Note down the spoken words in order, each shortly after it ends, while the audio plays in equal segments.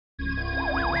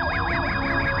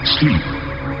Sleep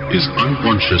is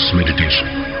unconscious meditation.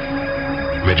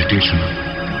 Meditation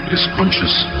is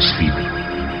conscious sleep.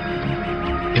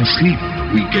 In sleep,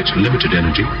 we get limited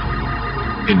energy.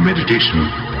 In meditation,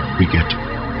 we get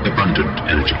abundant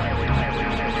energy.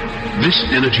 This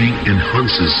energy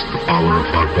enhances the power of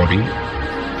our body,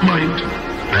 mind,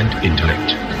 and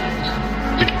intellect.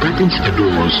 It opens the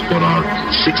doors for our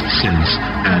sixth sense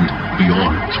and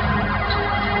beyond.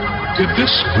 With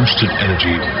this boosted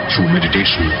energy through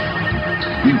meditation,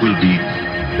 we will be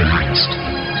relaxed,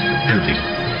 healthy,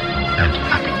 and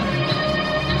happy.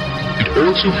 It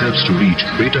also helps to reach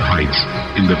greater heights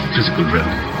in the physical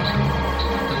realm.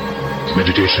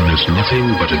 Meditation is nothing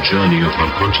but a journey of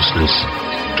our consciousness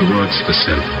towards the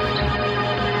self.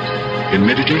 In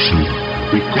meditation,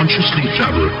 we consciously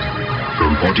travel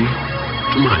from body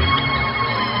to mind,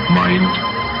 mind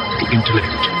to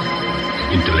intellect,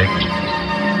 intellect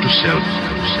to self,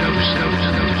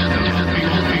 beyond.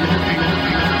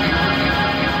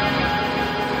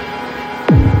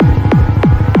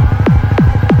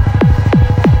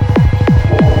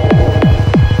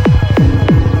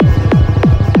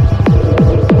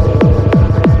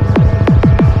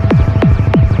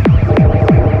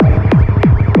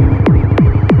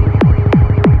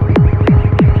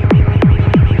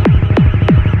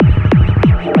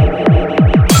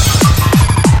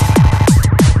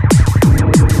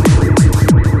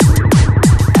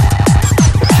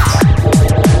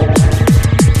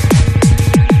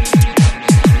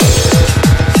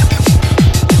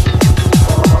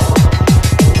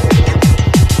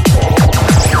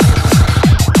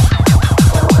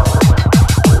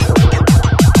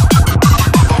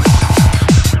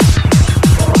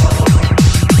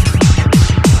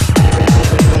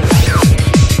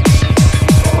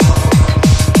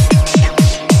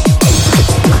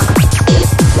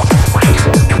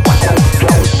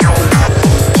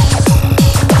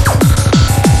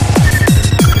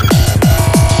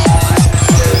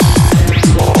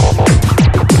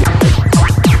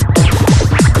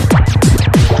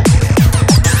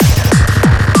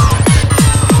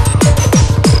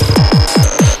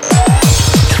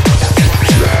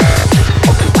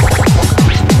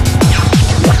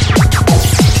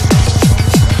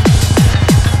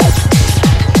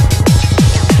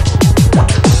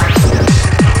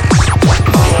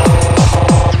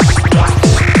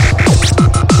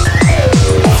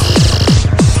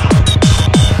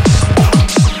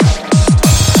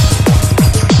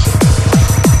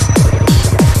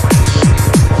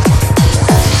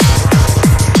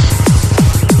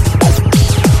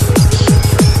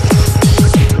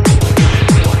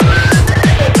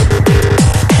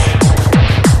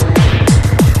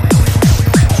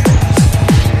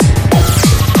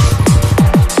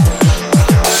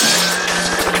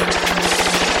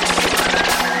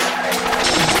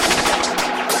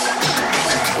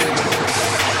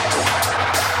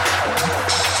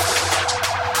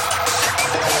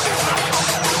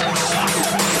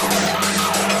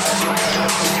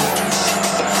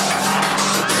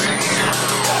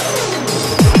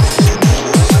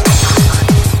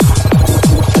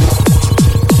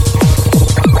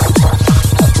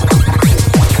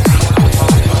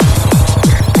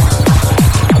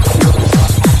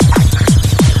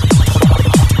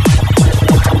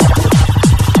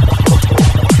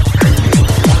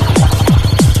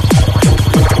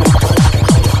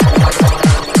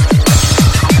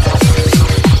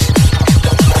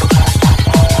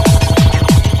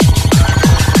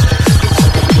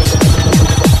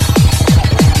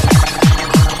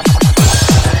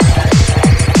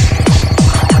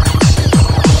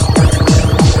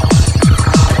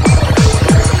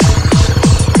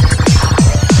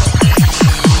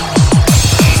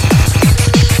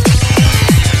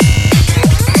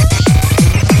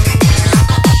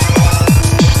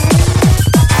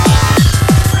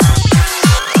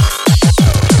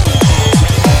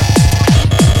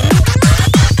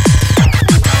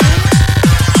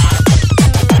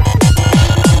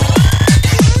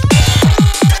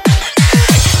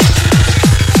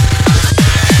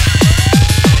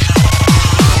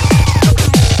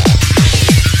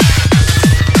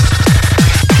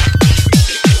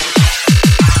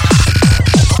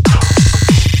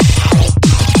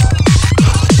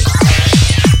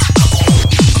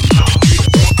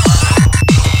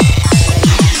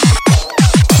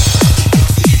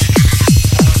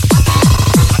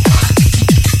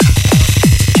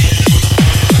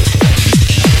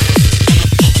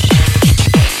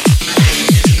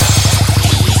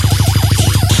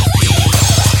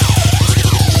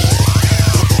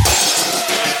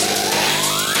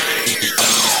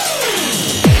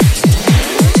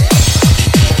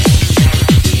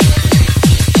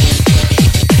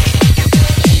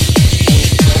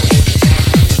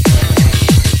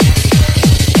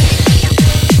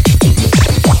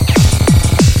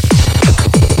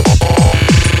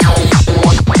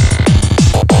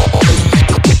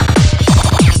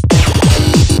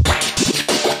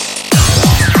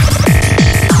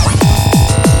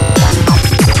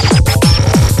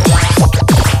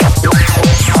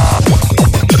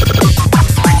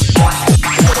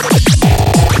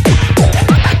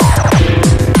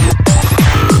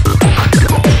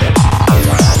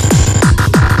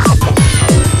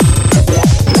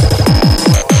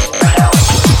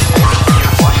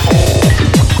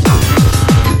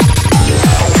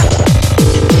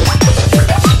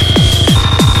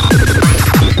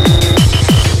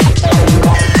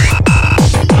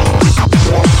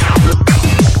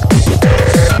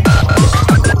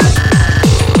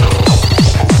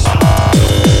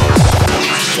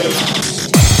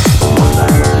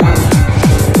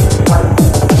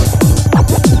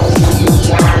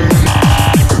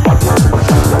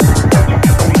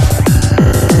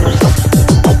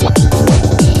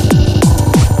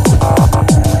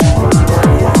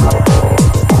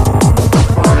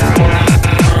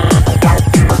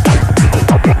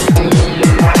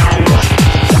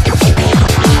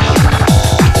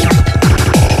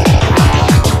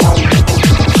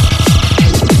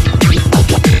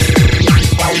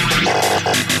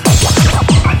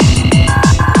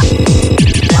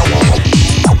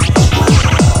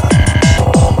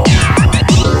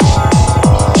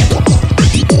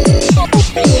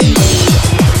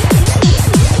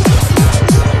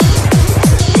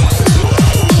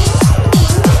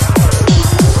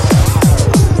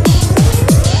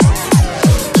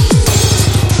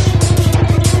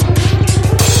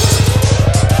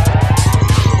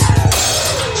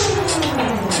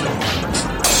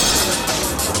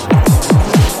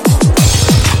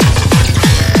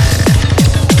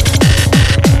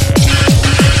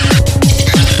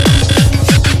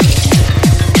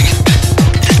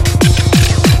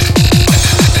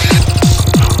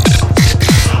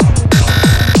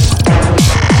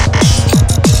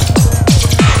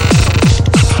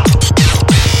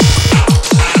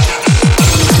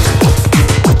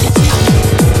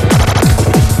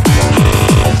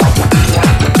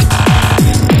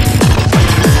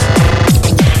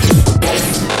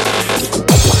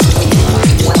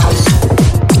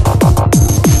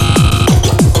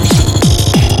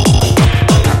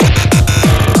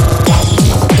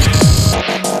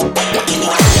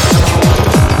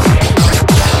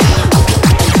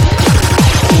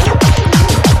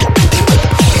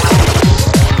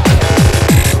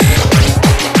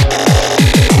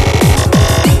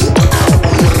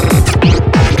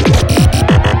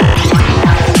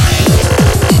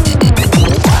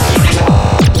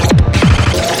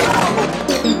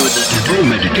 For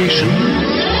meditation,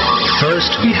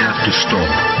 first we have to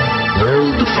stop all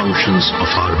the functions of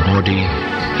our body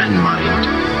and mind.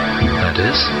 That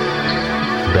is,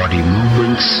 body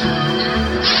movements,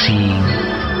 seeing,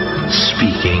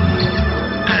 speaking,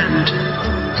 and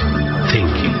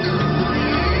thinking.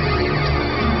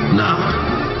 Now,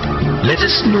 let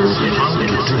us know how to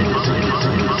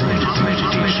do it.